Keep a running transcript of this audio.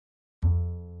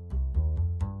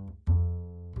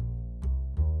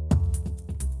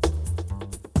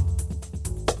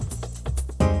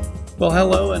Well,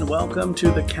 hello and welcome to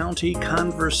the County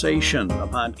Conversation, a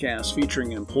podcast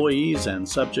featuring employees and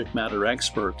subject matter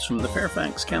experts from the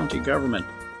Fairfax County government,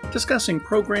 discussing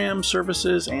programs,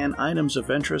 services, and items of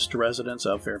interest to residents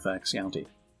of Fairfax County.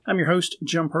 I'm your host,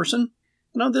 Jim Person,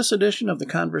 and on this edition of the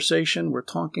Conversation, we're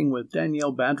talking with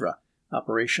Danielle Badra,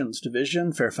 Operations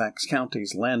Division, Fairfax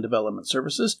County's Land Development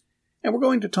Services, and we're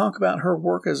going to talk about her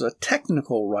work as a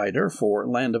technical writer for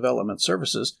Land Development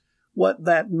Services, what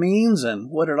that means and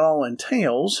what it all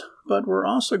entails, but we're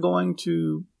also going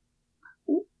to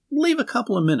leave a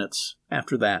couple of minutes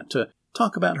after that to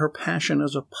talk about her passion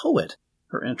as a poet,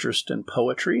 her interest in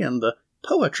poetry, and the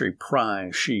poetry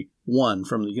prize she won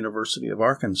from the University of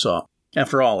Arkansas.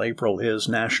 After all, April is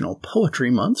National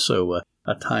Poetry Month, so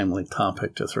a timely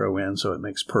topic to throw in, so it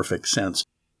makes perfect sense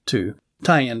to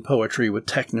tie in poetry with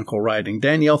technical writing.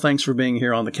 Danielle, thanks for being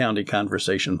here on the County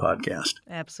Conversation podcast.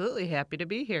 Absolutely. Happy to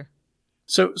be here.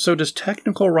 So does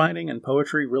technical writing and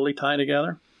poetry really tie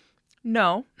together?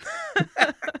 No.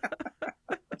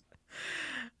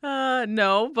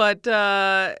 No, but,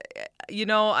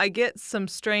 I get some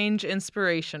strange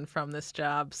inspiration from this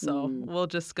job, so we'll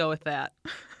just go with that.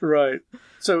 Right.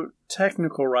 So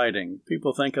technical writing,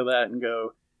 people think of that and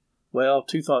go, well,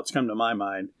 two thoughts come to my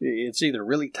mind. It's either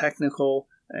really technical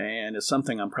and it's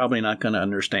something I'm probably not going to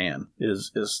understand.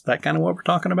 Is that kind of what we're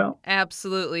talking about?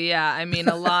 Absolutely, yeah. I mean,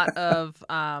 a lot of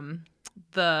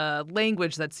the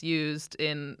language that's used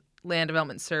in land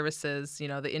development services,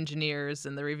 the engineers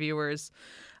and the reviewers,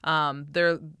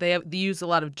 they use a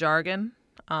lot of jargon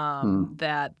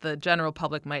that the general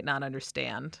public might not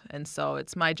understand. And so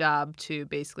it's my job to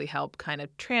basically help kind of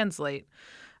translate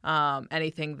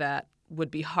anything that would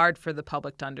be hard for the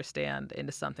public to understand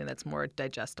into something that's more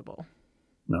digestible.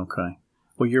 Okay.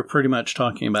 Well, you're pretty much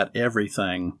talking about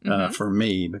everything for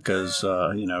me because,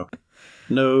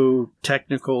 no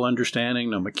technical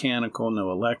understanding, no mechanical,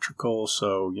 no electrical.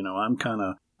 So, I'm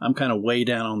kind of way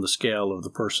down on the scale of the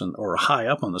person, or high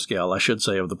up on the scale, I should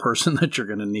say, of the person that you're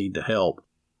going to need to help.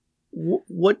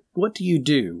 What do you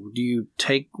do? Do you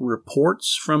take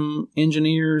reports from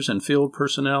engineers and field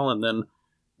personnel and then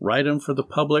write them for the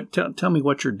public? Tell me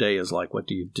what your day is like. What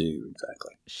do you do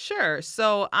exactly? Sure.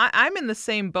 So I'm in the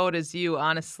same boat as you,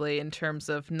 honestly, in terms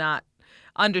of not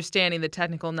understanding the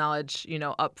technical knowledge,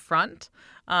 up front.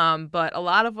 But a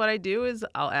lot of what I do is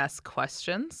I'll ask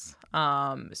questions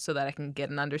so that I can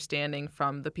get an understanding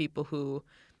from the people who,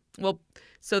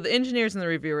 so the engineers and the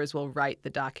reviewers will write the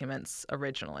documents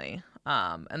originally,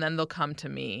 and then they'll come to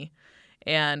me.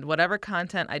 And whatever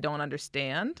content I don't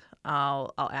understand,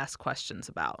 I'll ask questions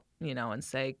about, and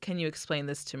say, can you explain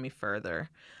this to me further?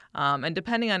 And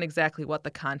depending on exactly what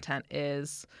the content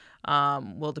is,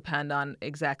 will depend on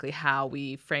exactly how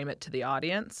we frame it to the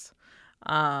audience.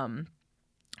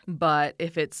 But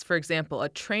if it's, for example, a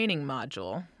training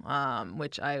module,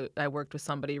 which I worked with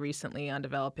somebody recently on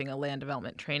developing a land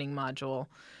development training module,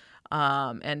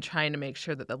 and trying to make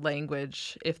sure that the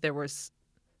language, if there was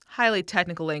highly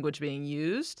technical language being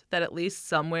used, that at least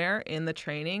somewhere in the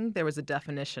training there was a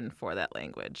definition for that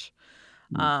language,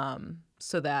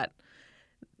 so that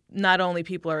not only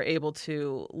people are able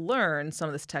to learn some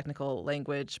of this technical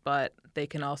language, but they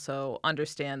can also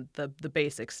understand the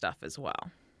basic stuff as well.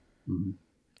 Mm-hmm.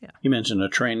 Yeah. You mentioned a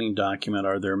training document.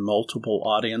 Are there multiple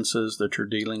audiences that you're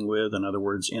dealing with? In other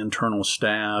words, internal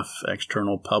staff,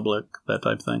 external public, that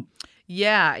type of thing?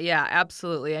 Yeah,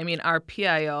 absolutely. I mean, our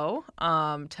PIO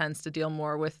tends to deal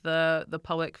more with the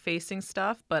public-facing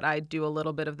stuff, but I do a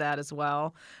little bit of that as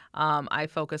well. I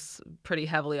focus pretty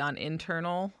heavily on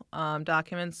internal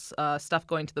documents, stuff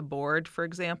going to the board, for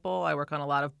example. I work on a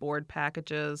lot of board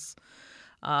packages,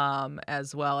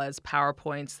 as well as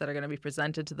PowerPoints that are going to be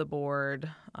presented to the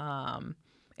board, and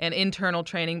internal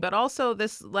training. But also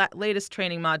this latest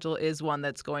training module is one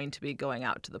that's going to be going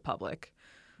out to the public.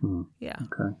 Yeah.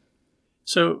 Okay.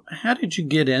 So how did you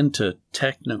get into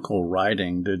technical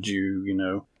writing? Did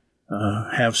you,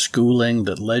 have schooling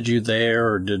that led you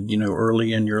there, or did,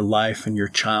 early in your life, in your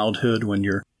childhood, when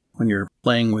you're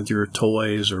playing with your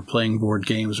toys or playing board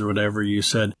games or whatever, you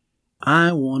said,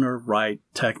 I want to write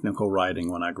technical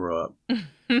writing when I grow up?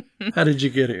 How did you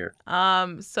get here?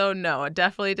 So no, I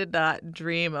definitely did not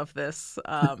dream of this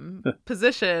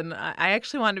position. I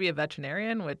actually wanted to be a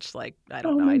veterinarian, which, I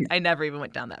don't know. I never even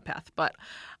went down that path. But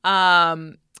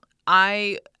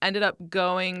I ended up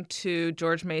going to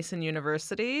George Mason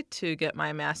University to get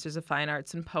my Master's of Fine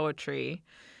Arts in Poetry.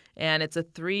 And it's a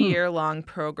 3-year-long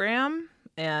program.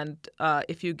 And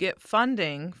if you get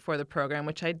funding for the program,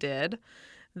 which I did,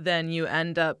 then you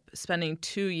end up spending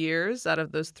 2 years out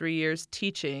of those 3 years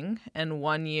teaching and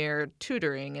 1 year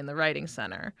tutoring in the Writing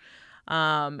Center.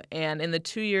 And in the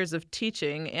 2 years of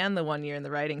teaching and the 1 year in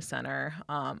the writing center,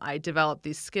 I developed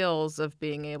these skills of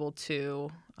being able to,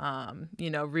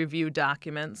 review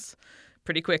documents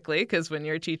pretty quickly, because when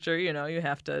you're a teacher, you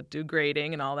have to do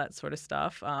grading and all that sort of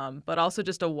stuff. But also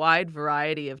just a wide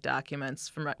variety of documents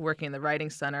from working in the writing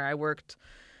center. I worked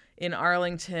in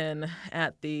Arlington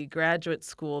at the graduate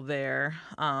school there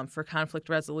for conflict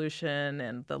resolution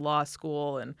and the law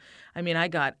school. And I mean, I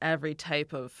got every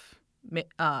type of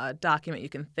document you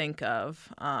can think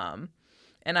of.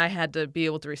 And I had to be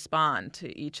able to respond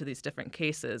to each of these different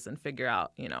cases and figure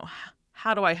out,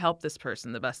 how do I help this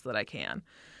person the best that I can?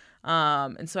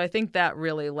 And so I think that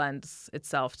really lends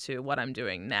itself to what I'm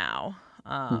doing now,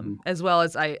 as well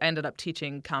as I ended up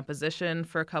teaching composition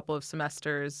for a couple of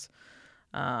semesters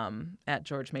at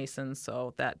George Mason.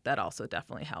 So that also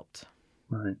definitely helped.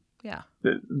 Right. Yeah.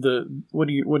 What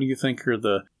do you think are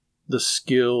the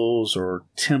skills or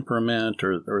temperament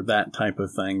or that type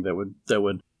of thing that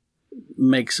would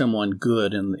make someone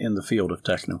good in the field of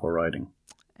technical writing?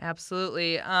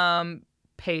 Absolutely.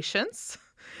 Patience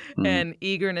and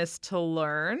eagerness to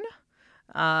learn,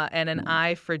 and an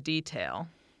eye for detail.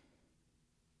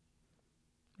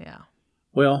 Yeah.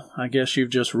 Well, I guess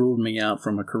you've just ruled me out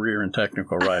from a career in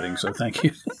technical writing, so thank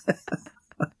you.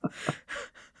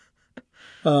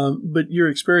 But your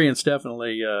experience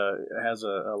definitely has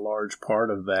a large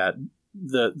part of that.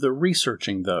 The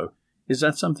researching, though, is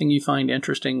that something you find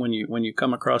interesting when you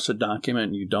come across a document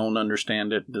and you don't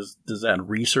understand it? Does that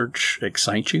research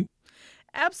excite you?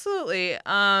 Absolutely.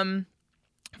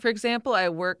 For example, I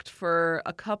worked for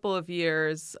a couple of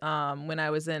years when I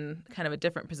was in kind of a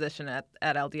different position at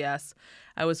LDS.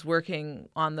 I was working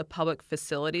on the Public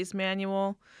Facilities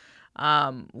Manual,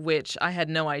 which I had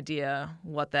no idea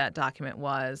what that document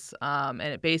was. And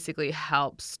it basically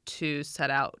helps to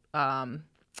set out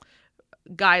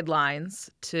guidelines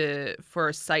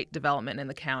for site development in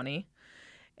the county.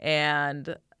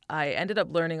 And I ended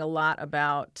up learning a lot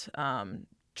about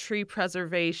tree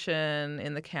preservation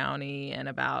in the county and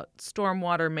about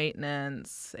stormwater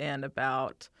maintenance and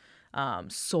about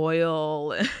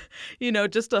soil,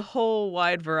 just a whole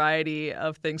wide variety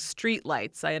of things. Street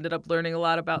lights. I ended up learning a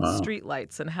lot about street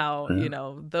lights and how,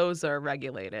 those are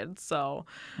regulated. So,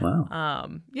 I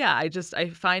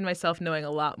find myself knowing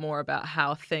a lot more about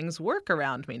how things work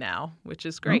around me now, which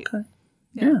is great. Okay.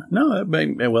 Yeah. No, it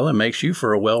makes you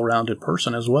for a well-rounded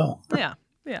person as well. Yeah.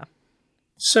 Yeah.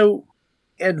 So,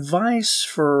 advice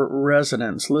for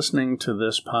residents listening to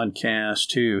this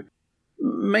podcast who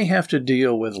may have to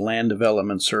deal with land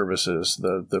development services,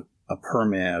 a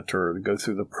permit, or go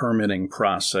through the permitting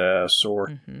process,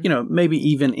 or maybe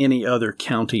even any other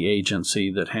county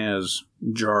agency that has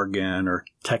jargon or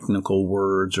technical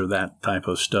words or that type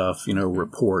of stuff,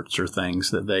 reports or things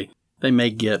that they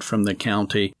may get from the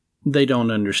county. They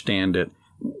don't understand it.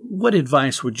 What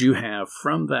advice would you have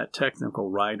from that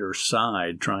technical writer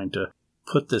side, trying to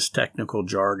put this technical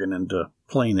jargon into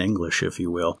plain English, if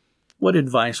you will? What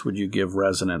advice would you give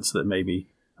residents that maybe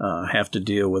have to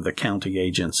deal with a county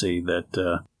agency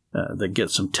that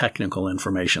gets some technical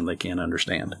information they can't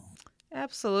understand?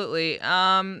 Absolutely.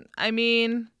 I'd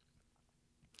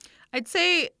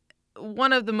say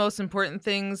one of the most important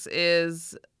things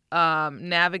is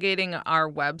navigating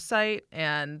our website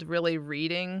and really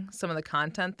reading some of the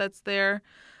content that's there.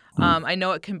 I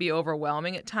know it can be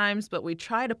overwhelming at times, but we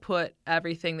try to put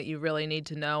everything that you really need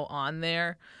to know on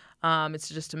there. It's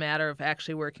just a matter of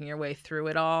actually working your way through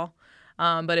it all.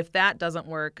 But if that doesn't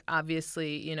work,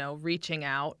 obviously, reaching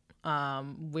out,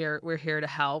 we're here to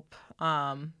help.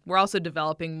 We're also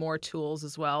developing more tools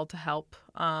as well to help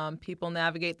people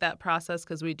navigate that process,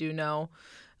 because we do know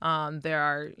there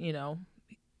are,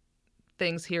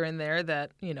 things here and there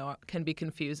that, can be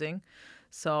confusing.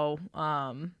 So,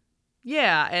 and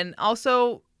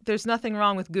also there's nothing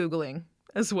wrong with Googling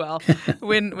as well.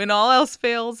 When all else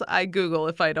fails, I Google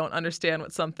if I don't understand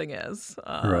what something is.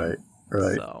 Right.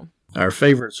 So. Our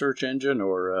favorite search engine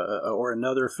or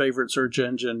another favorite search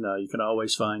engine, you can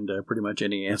always find pretty much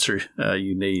any answer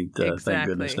you need, thank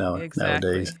goodness,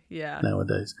 nowadays. Yeah.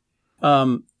 Nowadays.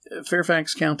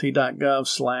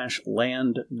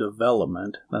 Fairfaxcounty.gov/land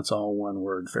development. That's all one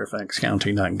word,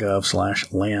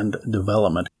 fairfaxcounty.gov/land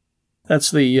development.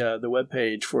 That's the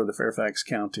webpage for the Fairfax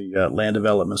County Land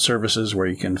Development Services, where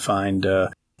you can find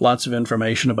lots of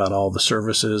information about all the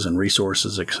services and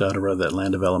resources, etc., that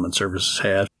Land Development Services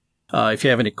have. If you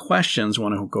have any questions,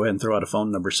 want to go ahead and throw out a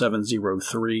phone number,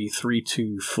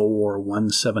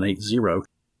 703-324-1780.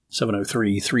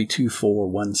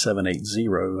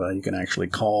 703-324-1780. You can actually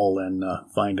call and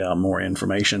find out more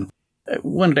information. I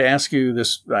wanted to ask you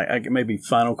this, maybe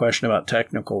final question about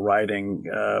technical writing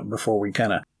before we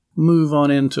kind of move on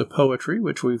into poetry,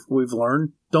 which we've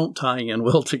learned don't tie in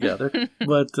well together.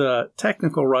 But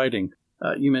technical writing,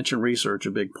 you mentioned research,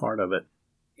 a big part of it.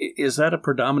 Is that a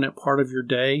predominant part of your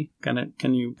day?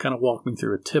 Can you kind of walk me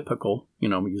through a typical, I'm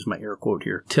going to use my air quote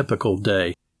here, typical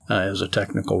day as a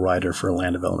technical writer for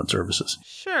Land Development Services?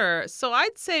 Sure. So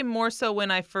I'd say more so when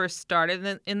I first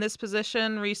started in this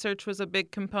position, research was a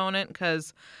big component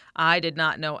because I did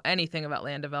not know anything about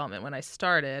land development when I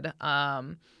started.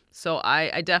 So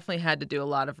I definitely had to do a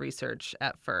lot of research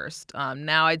at first.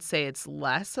 Now I'd say it's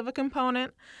less of a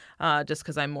component just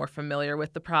because I'm more familiar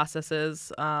with the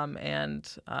processes and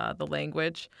the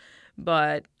language.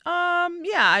 But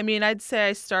I'd say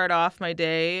I start off my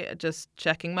day just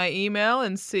checking my email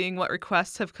and seeing what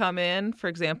requests have come in. For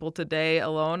example, today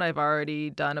alone, I've already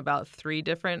done about 3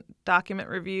 different document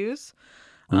reviews.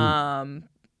 I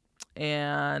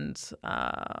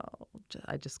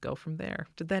just go from there.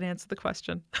 Did that answer the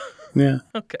question? Yeah.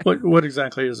 Okay. What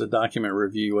exactly is a document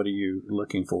review? What are you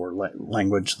looking for?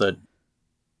 Language that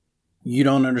you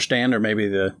don't understand, or maybe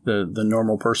the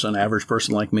normal person, average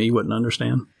person like me wouldn't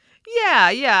understand?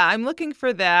 Yeah. I'm looking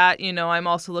for that. I'm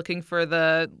also looking for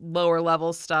the lower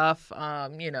level stuff,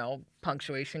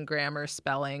 punctuation, grammar,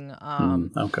 spelling.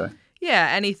 Okay. Yeah,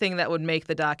 anything that would make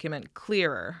the document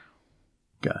clearer.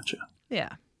 Gotcha. Yeah.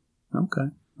 Okay.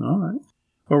 All right.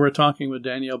 Well, we're talking with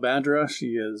Danielle Badra.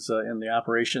 She is in the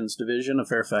Operations Division of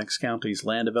Fairfax County's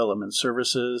Land Development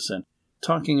Services, and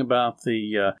talking about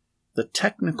the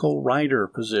technical writer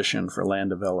position for Land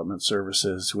Development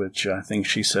Services, which I think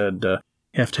she said you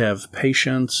have to have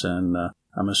patience and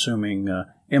I'm assuming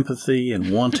empathy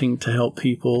and wanting to help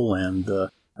people and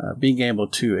being able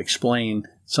to explain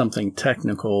something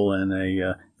technical in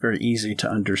a very easy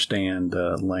to understand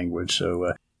language.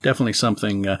 So definitely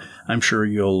something I'm sure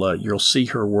you'll see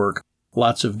her work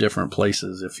lots of different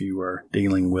places if you are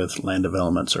dealing with Land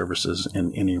Development Services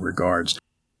in any regards.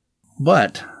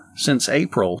 But since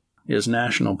April is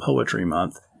National Poetry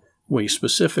Month, we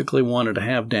specifically wanted to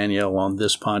have Danielle on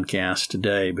this podcast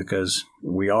today because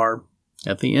we are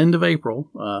at the end of April,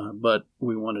 but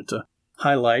we wanted to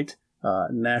highlight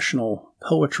National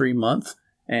Poetry Month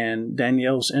and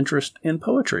Danielle's interest in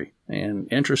poetry.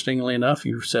 And interestingly enough,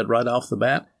 you said right off the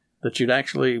bat that you'd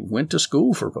actually went to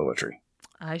school for poetry.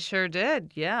 I sure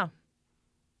did, yeah.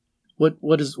 What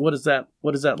is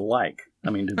that like? I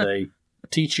mean, do they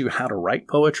teach you how to write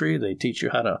poetry? They teach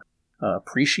you how to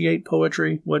appreciate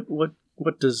poetry? What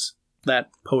does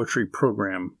that poetry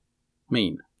program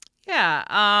mean?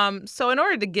 Yeah. So in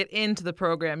order to get into the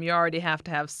program, you already have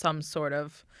to have some sort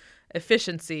of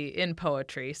efficiency in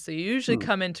poetry. So you usually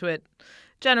come into it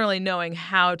generally knowing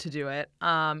how to do it.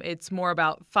 It's more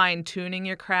about fine-tuning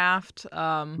your craft,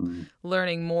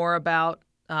 learning more about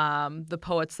the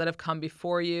poets that have come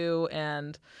before you,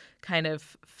 and kind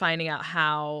of finding out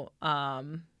how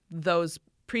those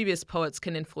previous poets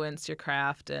can influence your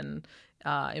craft and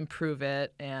improve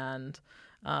it, and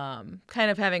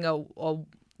kind of having a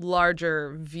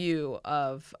larger view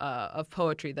of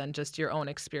poetry than just your own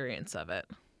experience of it.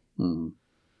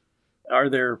 Are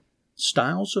there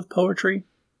styles of poetry?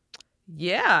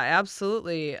 Yeah,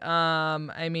 absolutely.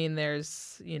 I mean,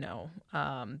 there's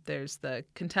the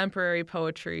contemporary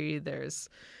poetry. There's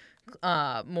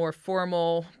more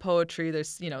formal poetry.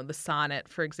 There's, the sonnet,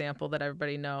 for example, that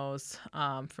everybody knows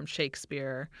from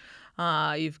Shakespeare.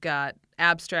 You've got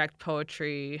abstract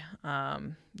poetry.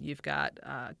 You've got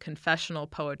confessional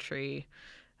poetry.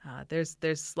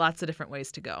 There's lots of different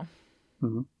ways to go.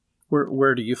 Mm-hmm.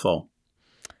 Where do you fall?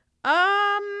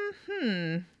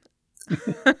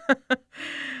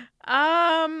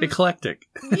 Eclectic.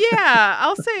 Yeah,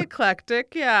 I'll say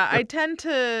eclectic. Yeah, I tend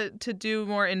to do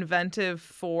more inventive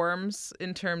forms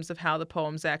in terms of how the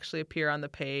poems actually appear on the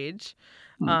page.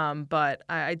 But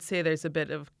I'd say there's a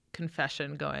bit of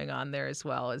confession going on there as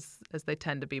well, as they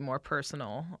tend to be more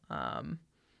personal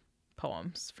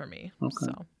poems for me. Okay.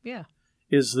 So, yeah.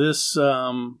 Is this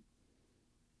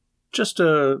just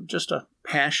a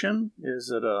passion?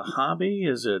 Is it a hobby?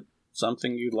 Is it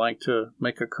something you'd like to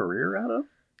make a career out of?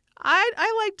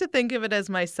 I like to think of it as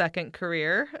my second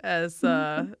career, as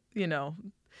this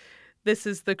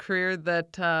is the career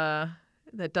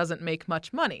that doesn't make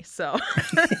much money, so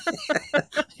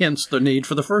hence the need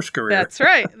for the first career. That's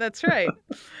right.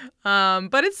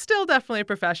 But it's still definitely a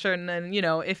profession, and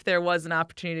if there was an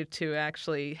opportunity to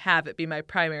actually have it be my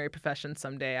primary profession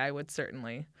someday, I would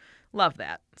certainly love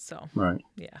that. So right,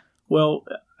 yeah. Well,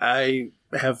 I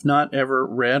have not ever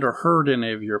read or heard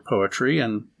any of your poetry,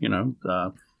 and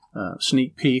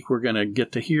sneak peek. We're going to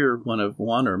get to hear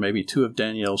one or maybe two of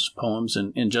Danielle's poems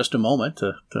in just a moment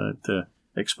to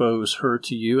expose her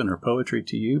to you and her poetry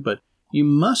to you. But you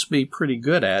must be pretty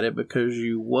good at it because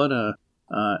you won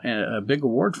a big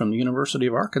award from the University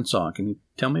of Arkansas. Can you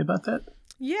tell me about that?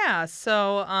 Yeah,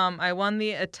 so I won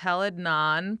the Atel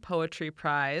Adnan Poetry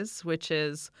Prize, which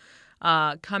is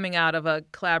coming out of a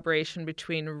collaboration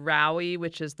between RAWI,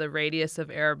 which is the Radius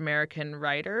of Arab American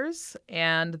Writers,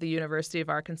 and the University of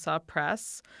Arkansas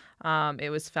Press. It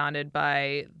was founded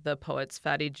by the poets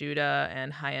Fadi Judah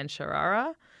and Hayan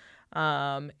Sharara.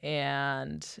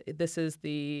 And this is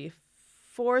the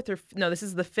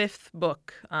fifth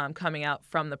book coming out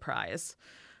from the prize.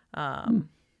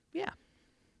 Yeah.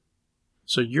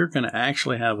 So you're going to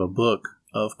actually have a book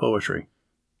of poetry.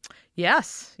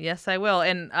 Yes, I will.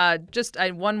 And just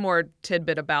one more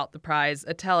tidbit about the prize.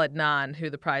 Atel Adnan, who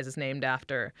the prize is named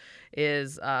after,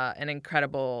 is an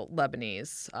incredible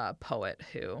Lebanese poet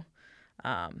who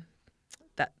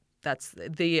that's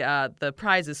the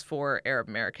prize is for Arab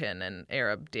American and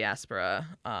Arab diaspora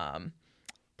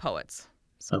poets.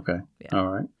 So, okay. Yeah. All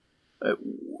right.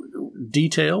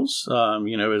 Details,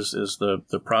 is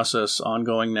the process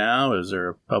ongoing now? Is there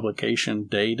a publication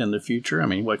date in the future? I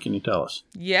mean, what can you tell us?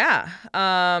 Yeah.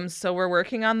 So we're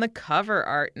working on the cover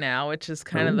art now, which is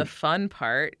kind of the fun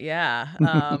part.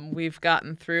 Yeah. We've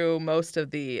gotten through most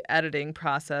of the editing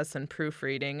process and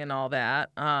proofreading and all that.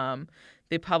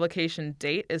 The publication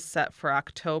date is set for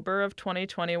October of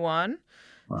 2021.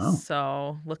 Wow.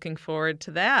 So looking forward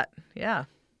to that. Yeah.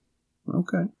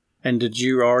 Okay. And did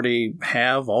you already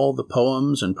have all the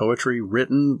poems and poetry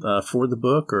written for the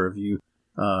book, or have you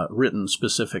written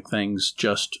specific things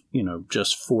just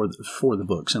for the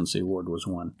book since the award was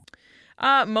won?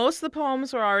 Most of the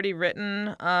poems were already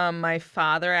written. My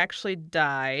father actually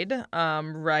died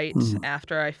right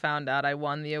after I found out I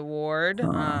won the award.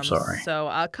 I'm sorry. So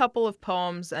a couple of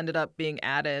poems ended up being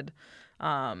added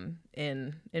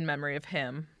in memory of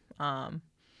him.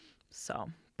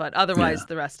 But otherwise,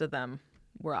 The rest of them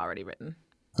were already written.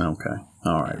 Okay.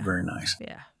 All right. Very nice.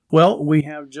 Yeah. Well, we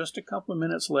have just a couple of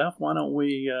minutes left. Why don't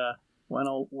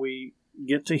we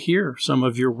get to hear some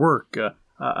of your work?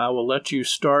 I will let you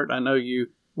start. I know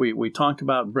we talked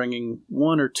about bringing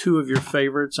one or two of your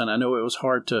favorites, and I know it was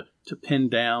hard to pin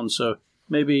down. So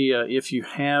maybe if you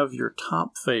have your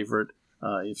top favorite,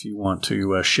 if you want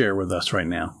to share with us right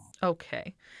now.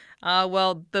 Okay.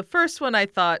 Well, the first one I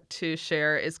thought to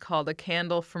share is called A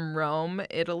Candle from Rome,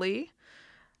 Italy.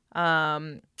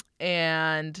 And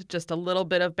just a little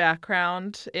bit of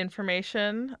background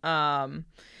information.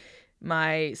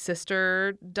 My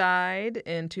sister died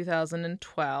in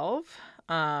 2012.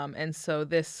 And so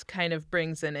this kind of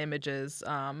brings in images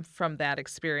from that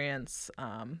experience,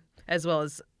 as well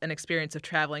as an experience of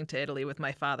traveling to Italy with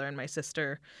my father and my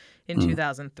sister in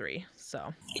 2003.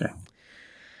 So, okay.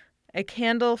 A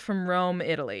Candle from Rome,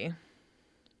 Italy.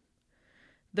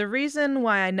 The reason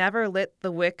why I never lit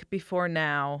the wick before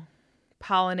now,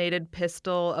 pollinated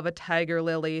pistil of a tiger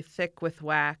lily thick with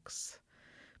wax,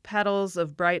 petals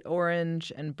of bright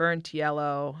orange and burnt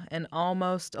yellow and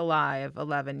almost alive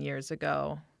 11 years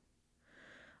ago.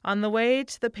 On the way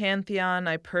to the Pantheon,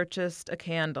 I purchased a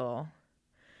candle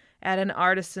at an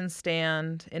artisan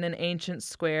stand in an ancient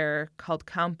square called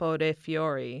Campo dei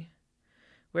Fiori,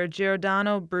 where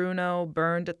Giordano Bruno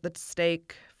burned at the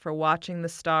stake for watching the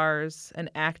stars and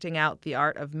acting out the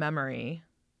art of memory.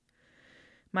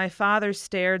 My father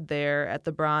stared there at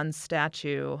the bronze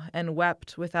statue and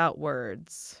wept without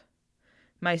words.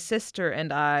 My sister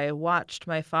and I watched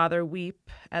my father weep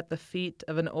at the feet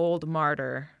of an old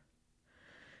martyr.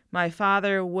 My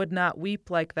father would not weep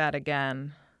like that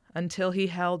again until he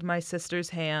held my sister's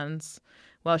hands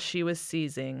while she was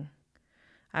seizing.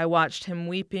 I watched him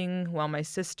weeping while my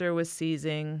sister was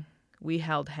seizing. We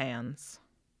held hands.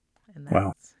 And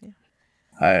wow. Yeah.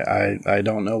 I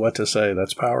don't know what to say.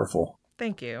 That's powerful.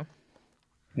 Thank you.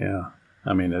 Yeah.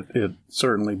 I mean, it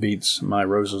certainly beats My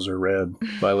Roses Are Red,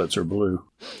 Violets Are Blue,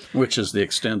 which is the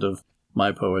extent of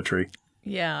my poetry.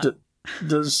 Yeah.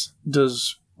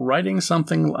 Does writing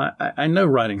something, I know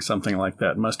writing something like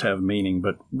that must have meaning,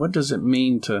 but what does it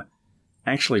mean to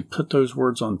actually put those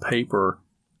words on paper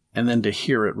and then to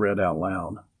hear it read out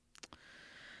loud?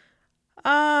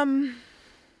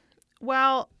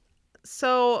 Well,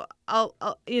 so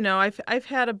I've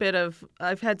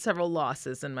had several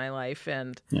losses in my life,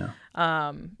 and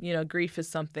grief is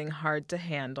something hard to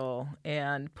handle,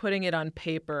 and putting it on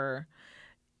paper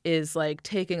is like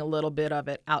taking a little bit of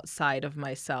it outside of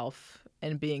myself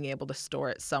and being able to store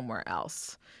it somewhere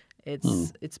else.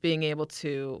 It's being able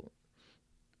to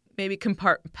maybe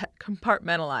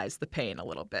compartmentalize the pain a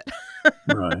little bit.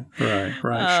 Right,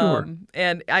 sure.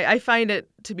 And I find it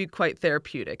to be quite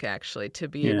therapeutic, actually, to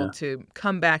be able to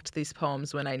come back to these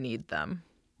poems when I need them.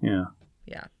 Yeah.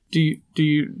 Yeah.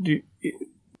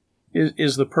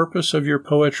 Is the purpose of your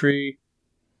poetry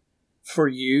for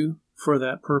you for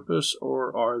that purpose,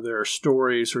 or are there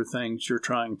stories or things you're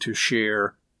trying to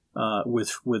share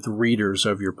with readers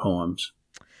of your poems?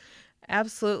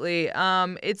 Absolutely.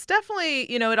 It's definitely,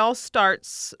 it all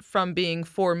starts from being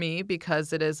for me,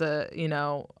 because it is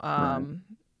Right.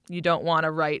 you don't want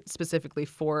to write specifically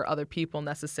for other people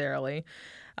necessarily.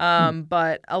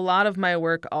 But a lot of my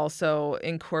work also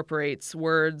incorporates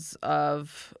words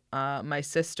of my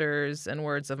sisters and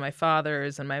words of my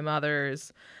fathers and my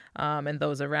mothers and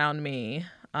those around me.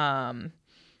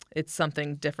 It's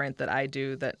something different that I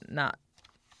do that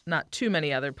not too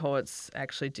many other poets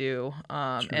actually do.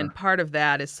 And part of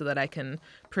that is so that I can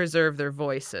preserve their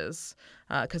voices,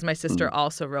 because my sister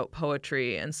also wrote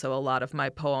poetry, and so a lot of my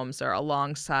poems are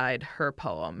alongside her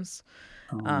poems.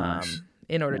 Nice.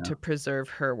 In order to preserve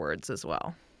her words as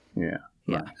well. Yeah.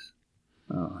 Yeah. Nice.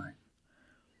 All right.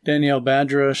 Danielle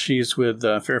Badra, she's with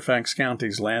Fairfax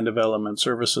County's Land Development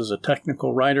Services, a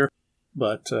technical writer,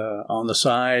 but on the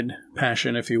side,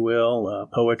 passion, if you will,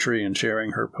 poetry and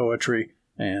sharing her poetry,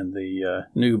 and the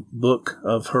new book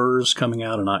of hers coming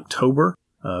out in October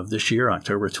of this year,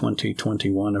 October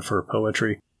 2021, of her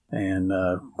poetry. And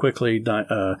quickly,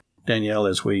 Danielle,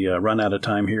 as we run out of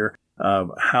time here,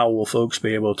 how will folks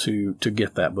be able to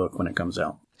get that book when it comes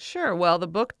out? Sure. Well, the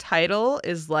book title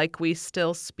is Like We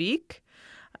Still Speak,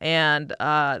 and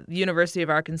the University of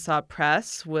Arkansas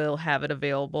Press will have it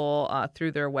available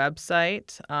through their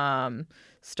website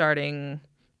starting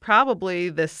probably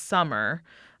this summer.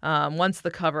 Once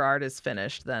the cover art is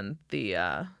finished, then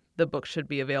the book should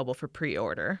be available for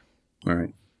pre-order. All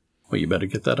right. Well, you better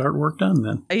get that artwork done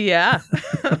then. Yeah.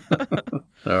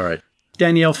 All right.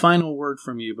 Danielle, final word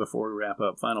from you before we wrap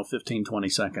up. Final 15, 20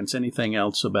 seconds. Anything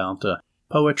else about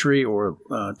poetry or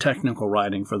technical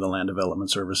writing for the Land Development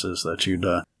Services that you'd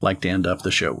like to end up the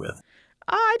show with?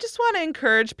 I just want to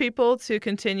encourage people to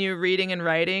continue reading and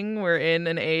writing. We're in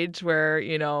an age where,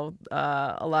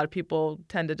 a lot of people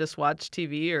tend to just watch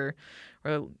TV or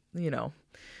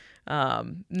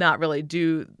not really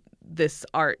do this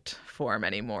art form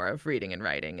anymore of reading and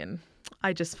writing. And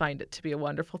I just find it to be a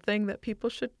wonderful thing that people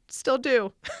should still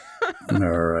do. All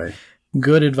right.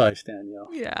 Good advice, Danielle.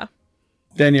 Yeah.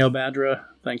 Danielle Badra,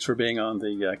 thanks for being on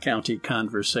the County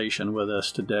Conversation with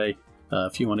us today.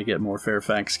 If you want to get more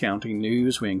Fairfax County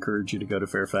news, we encourage you to go to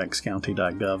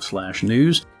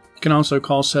fairfaxcounty.gov/news. You can also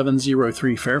call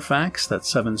 703-FAIRFAX.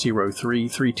 That's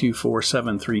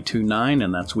 703-324-7329,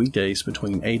 and that's weekdays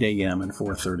between 8 a.m. and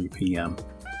 4:30 p.m.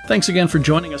 Thanks again for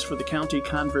joining us for the County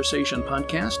Conversation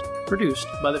podcast, produced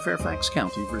by the Fairfax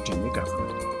County, Virginia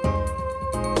government.